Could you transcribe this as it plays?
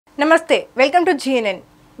నమస్తే welcome to GNN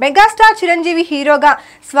megastar Chiranjeevi హీరోగా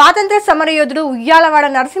స్వాతంత్ర సమరయోధుడు ఉయ్యాలవాడ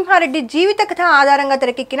నరసింహారెడ్డి జీవిత కథ ఆధారంగా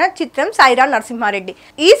తెరకెక్కిన చిత్రం సయ్ రా నరసింహారెడ్డి।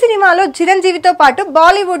 ఈ సినిమాలో చిరంజీవితో పాటు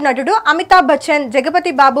బాలీవుడ్ నటుడు అమితాబ్ బచ్చన్,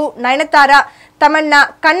 జగపతి బాబు, నయనతార, తమన్నా,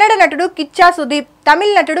 కన్నడ నటుడు కిచ్చా సుదీప్,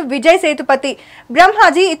 తమిళ నటుడు విజయ్ సేతుపతి,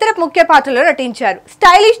 బ్రహ్మాజీ ఇతర ముఖ్య పాత్రల్లో నటించారు।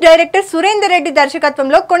 స్టైలిష్ డైరెక్టర్ సురేందర్ రెడ్డి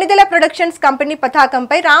దర్శకత్వంలో కొణిదెల ప్రొడక్షన్స్ కంపెనీ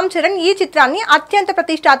పతాకంపై రామ్ చరణ్ ఈ చిత్రాన్ని అత్యంత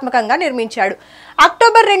ప్రతిష్టాత్మకంగా నిర్మించాడు।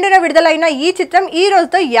 అక్టోబర్ 2న విడుదలైన ఈ చిత్రం ఈ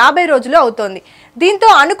రోజుతో 50 రోజులు అవుతోంది। దీంతో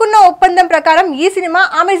అనుకున్న ఒప్పందం ప్రకారం ఈ సినిమా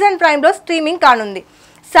అమెజాన్ ప్రైమ్ లో స్ట్రీమింగ్ కానుంది।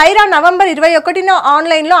 సయ్ రా నవంబర్ 21న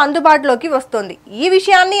ఆన్లైన్లో అందుబాటులోకి వస్తోంది। ఈ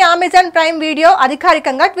విషయాన్ని అమెజాన్ ప్రైమ్ వీడియో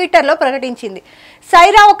అధికారికంగా ట్విట్టర్లో ప్రకటించింది।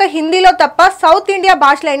 సయ్ రా ఒక హిందీలో తప్ప సౌత్ ఇండియా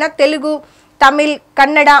భాషలైన తెలుగు, తమిళ్,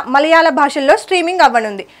 కన్నడ, మలయాళ భాషల్లో స్ట్రీమింగ్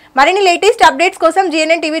అవ్వనుంది। మరిన్ని లేటెస్ట్ అప్డేట్స్ కోసం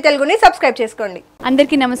GNN TV తెలుగుని సబ్స్క్రైబ్ చేసుకోండి।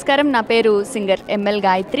 అందరికీ నమస్కారం, నా పేరు singer ML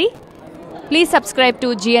Gayatri. Please subscribe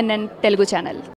to GNN Telugu channel.